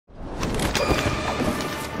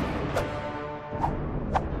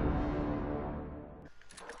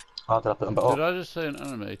Oh, did I put them back Did up? I just say an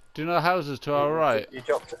enemy? Do you know houses to our right? You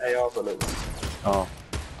dropped AR bullets. Oh.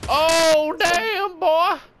 Oh, damn,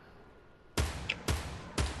 boy!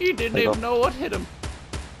 He didn't There you even go. know what hit him.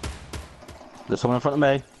 There's someone in front of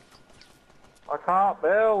me. I can't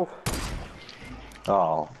build.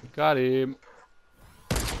 Oh. Got him.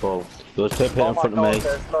 Well, there was two people Oh in my front god, of me.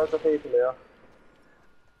 there's loads of people here.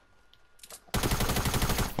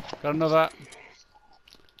 Got another.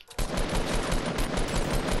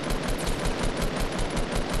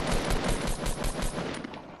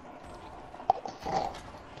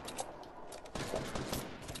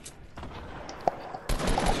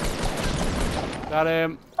 Got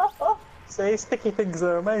him. See, sticky things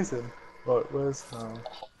are amazing. Right, where's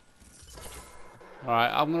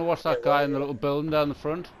Alright, I'm gonna watch that guy in the little building down the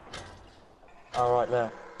front. Oh, right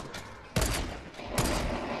there.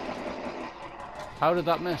 How did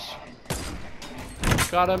that miss?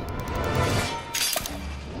 Got him.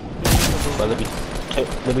 Well,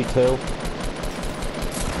 there'll be two.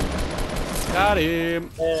 Got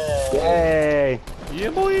him. Yay! Yeah,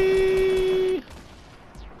 boy.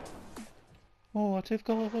 What if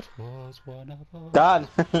God was one of us? Dan!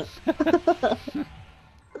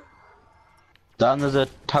 Dan, there's a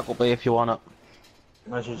tackle bay if you want it.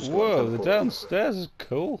 Whoa, the downstairs is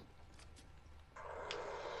cool.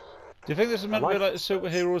 Do you think this is meant to be like a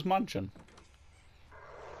superhero's mansion?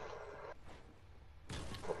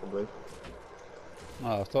 Probably.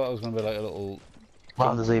 Oh, I thought it was going to be like a little...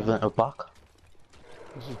 Well, there's even a back.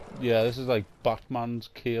 This is, yeah, this is like Batman's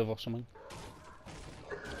cave or something.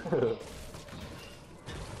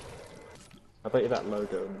 I bet you that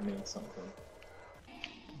logo means something.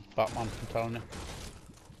 Batman, I'm telling you.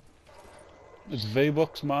 It's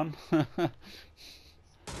V-Bucks, man.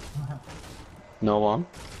 No one.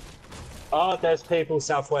 Oh, there's people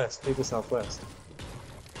southwest. People southwest.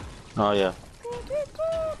 Oh, yeah.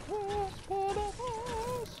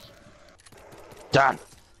 Dan!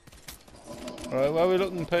 Right, where are we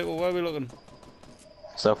looking, people? Where are we looking?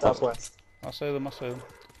 Southwest. I see them, I see them.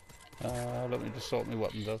 Let me just sort my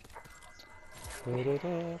weapons out.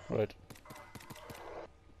 Right.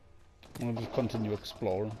 I'm gonna just continue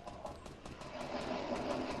exploring.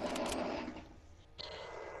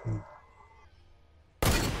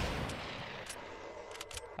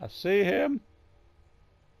 I see him.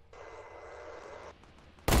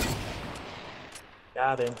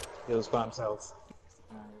 Got him. He was by himself.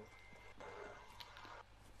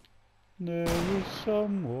 There is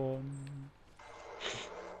someone.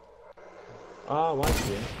 Ah, why is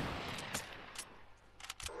he?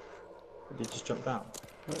 Did you just jump down?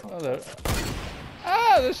 Oh, there.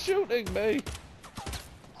 Ah, they're shooting me.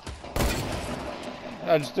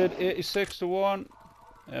 I just did 86 to 1,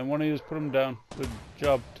 and one of you put him down. Good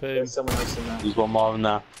job, team. There's someone else in there. There's one more in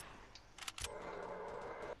there.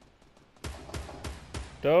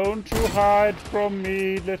 Don't you hide from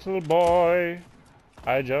me, little boy.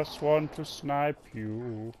 I just want to snipe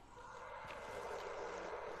you.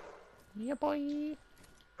 Yeah, boy.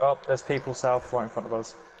 Oh, there's people south right in front of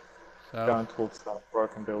us. So, Going towards that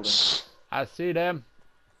broken building. I see them.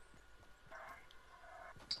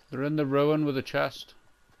 They're in the ruin with a chest.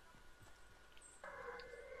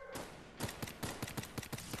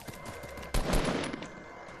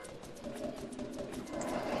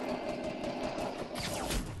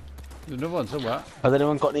 There's another one somewhere. Has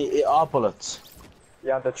anyone got any AR bullets?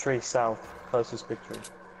 Yeah, the tree south. Closest big tree.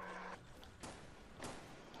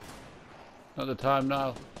 Not the time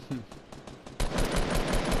now.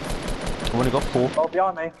 I've only got 4. Oh,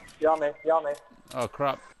 behind me. Behind me. Behind me. Oh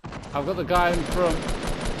crap. I've got the guy in front.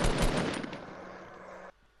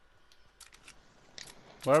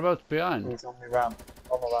 Whereabouts behind? He's on me ramp.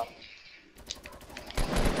 On the ramp.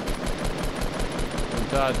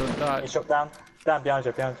 Don't die, don't die. He's shot down. Down behind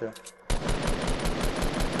you. Behind you.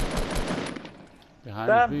 Behind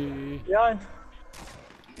Damn. me. Behind.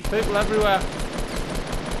 People everywhere.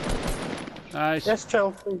 Nice. Yes,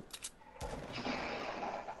 Chelsea.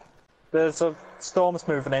 There's a storm's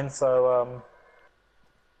moving in, so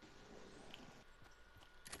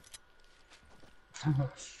I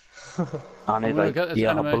need gonna like get this AR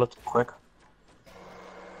enemy. bullets quick.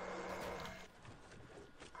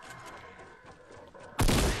 There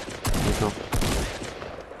you go.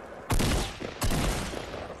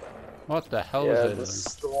 What the hell yeah, is the it?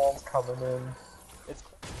 storm's coming in. It's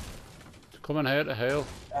Coming here to hail.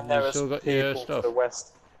 and You there is still got people your to stuff. the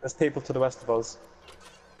west. There's people to the west of us.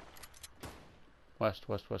 West,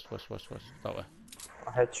 west, west, west, west, west. That way.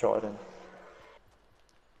 I headshotted him.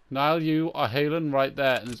 Niall, you are hailing right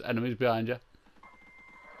there, and there's enemies behind you.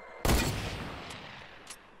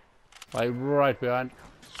 Like right behind.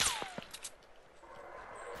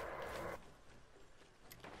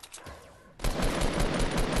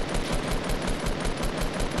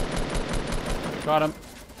 Got him.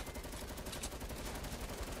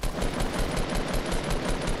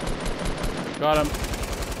 Got him.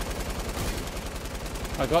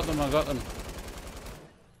 I got them, I got them.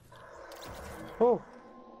 Oh.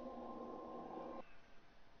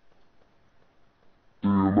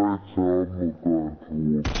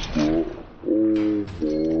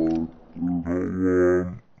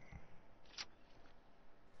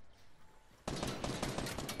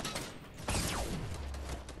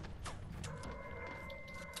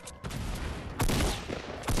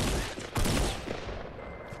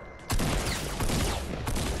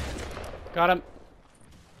 Got him.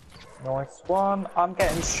 Nice one. I'm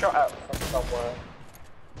getting shot at from somewhere.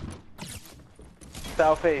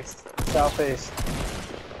 Southeast. Southeast.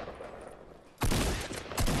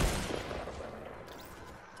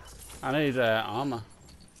 I need armor.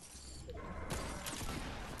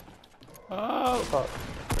 Oh! Fuck.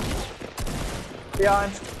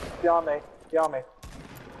 Behind. Behind me. Behind me.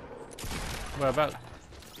 Whereabouts?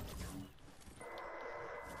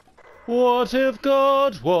 What if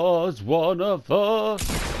God was one of us?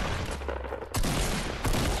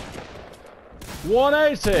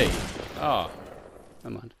 180! Oh,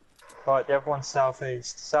 never mind. Right, the other one's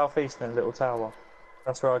southeast. Southeast in a little tower.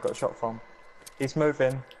 That's where I got shot from. He's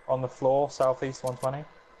moving on the floor, southeast 120.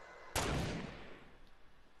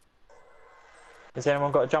 Has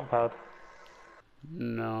anyone got a jump pad?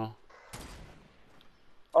 No.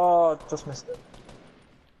 Oh, just missed it.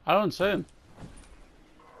 I don't see him.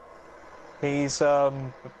 He's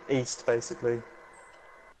east basically.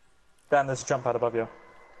 Dan, there's a jump pad above you.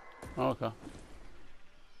 Oh, okay.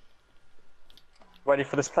 Ready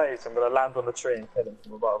for this place? I'm gonna land on the tree and hit him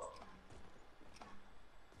from above.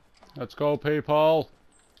 Let's go, people.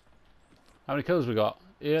 How many kills we got?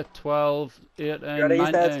 8, 12, 18, Ready,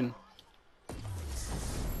 he's 19.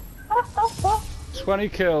 20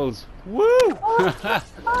 kills. Woo!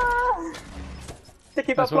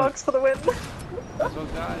 Sticky That's butt plugs for the win! That's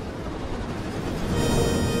what, guys.